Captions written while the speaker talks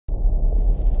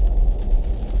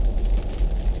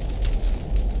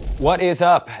What is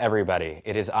up, everybody?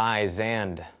 It is I,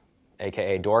 Zand,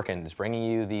 aka Dorkins, bringing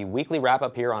you the weekly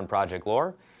wrap-up here on Project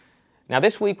Lore. Now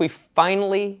this week we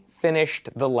finally finished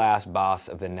the last boss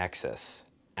of the Nexus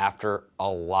after a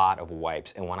lot of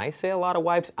wipes. And when I say a lot of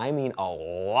wipes, I mean a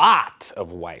lot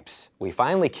of wipes. We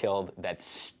finally killed that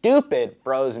stupid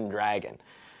frozen dragon.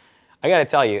 I gotta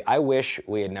tell you, I wish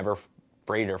we had never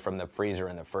freed her from the freezer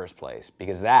in the first place,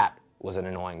 because that was an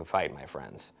annoying fight, my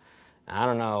friends. I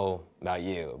don't know about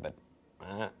you, but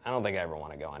I don't think I ever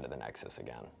want to go into the Nexus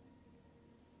again.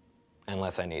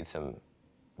 Unless I need some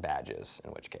badges,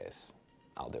 in which case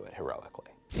I'll do it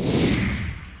heroically.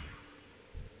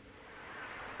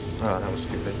 Oh, that was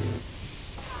stupid.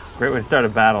 Great way to start a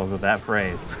battle with that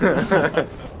phrase.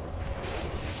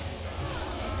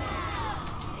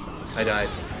 I died.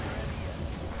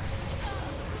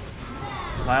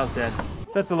 Lyle's dead.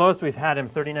 That's the lowest we've had him,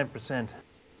 39%.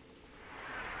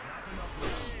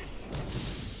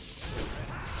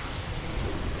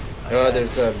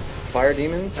 There's fire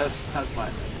demons? That's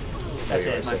fine.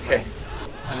 That's it. Okay.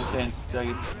 Any chance,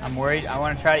 Juggy? I'm worried. I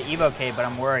want to try to evocate, but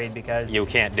I'm worried because... You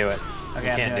can't do it. Okay,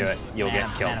 you can't do it. You'll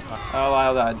get killed. Oh,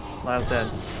 Lyle died. Lyle's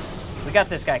dead. We got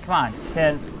this guy. Come on.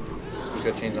 10. He's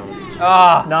got chains on him.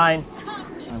 Oh! 9.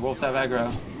 And wolves have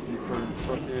aggro for a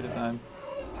short period of time.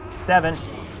 7.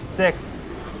 6.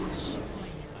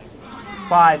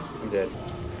 5. I'm dead.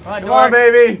 Come on, Come on,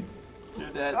 baby! You're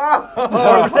dead. 4%!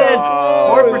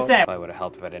 4%. Probably would have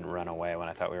helped if I didn't run away when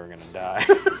I thought we were going to die.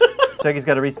 Chucky's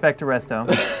got to reach back to resto.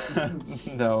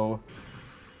 No.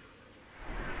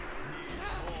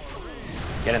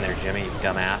 Get in there, Jimmy, you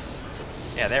dumbass.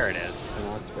 Yeah, there it is.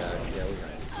 Yeah,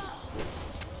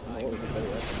 we're right.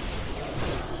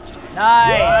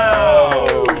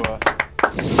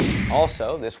 Nice!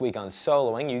 Also, this week on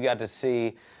soloing, you got to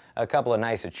see a couple of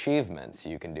nice achievements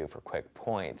you can do for quick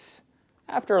points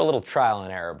after a little trial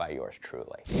and error by yours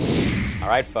truly. All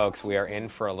right, folks, we are in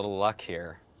for a little luck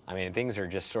here. I mean, things are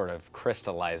just sort of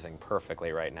crystallizing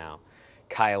perfectly right now.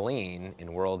 Kylene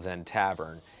in World's End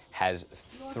Tavern has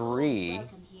 3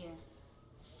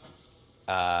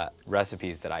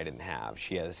 recipes that I didn't have.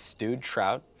 She has stewed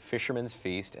trout, fisherman's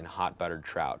feast, and hot buttered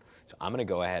trout. So I'm gonna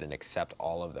go ahead and accept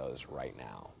all of those right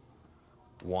now.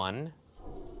 1,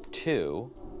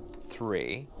 2,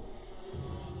 3.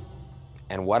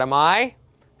 And what am I?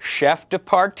 Chef de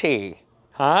partie,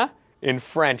 huh? In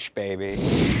French, baby.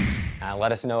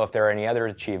 Let us know if there are any other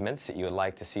achievements that you would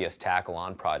like to see us tackle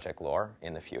on Project Lore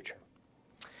in the future.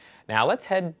 Now let's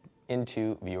head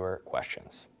into viewer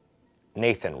questions.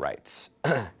 Nathan writes,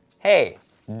 hey,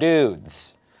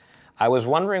 dudes, I was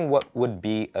wondering what would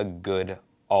be a good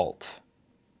alt.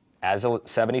 As a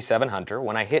 77 hunter,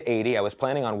 when I hit 80, I was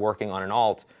planning on working on an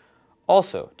alt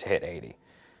also to hit 80.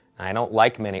 I don't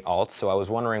like many alts, so I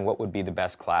was wondering what would be the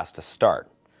best class to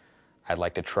start. I'd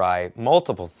like to try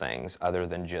multiple things other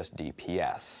than just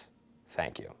DPS.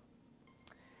 Thank you.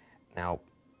 Now,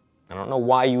 I don't know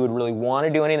why you would really want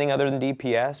to do anything other than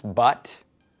DPS, but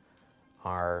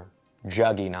our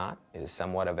Juggernaut is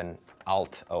somewhat of an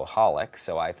alt-oholic,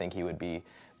 so I think he would be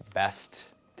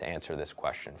best to answer this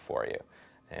question for you.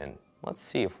 And let's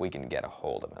see if we can get a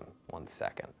hold of him. 1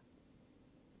 second.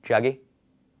 Juggy?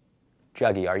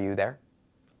 Juggy, are you there?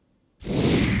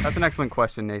 That's an excellent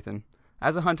question, Nathan.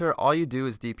 As a hunter, all you do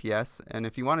is DPS, and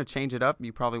if you want to change it up,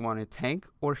 you probably want to tank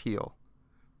or heal.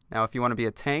 Now, if you want to be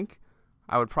a tank,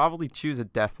 I would probably choose a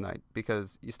Death Knight,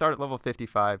 because you start at level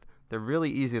 55, they're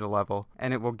really easy to level,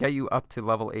 and it will get you up to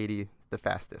level 80 the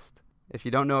fastest. If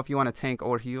you don't know if you want to tank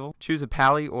or heal, choose a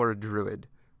Pally or a Druid.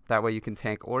 That way you can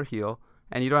tank or heal,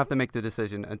 and you don't have to make the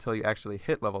decision until you actually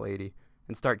hit level 80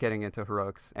 and start getting into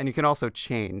heroics. And you can also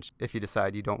change if you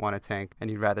decide you don't want to tank and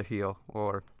you'd rather heal,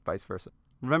 or vice versa.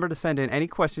 Remember to send in any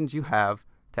questions you have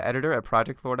to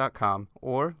editor@projectlore.com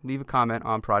or leave a comment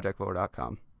on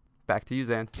projectlore.com. Back to you,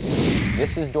 Zan.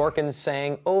 This is Dorkins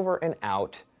saying over and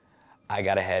out. I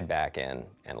gotta head back in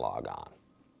and log on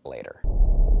later.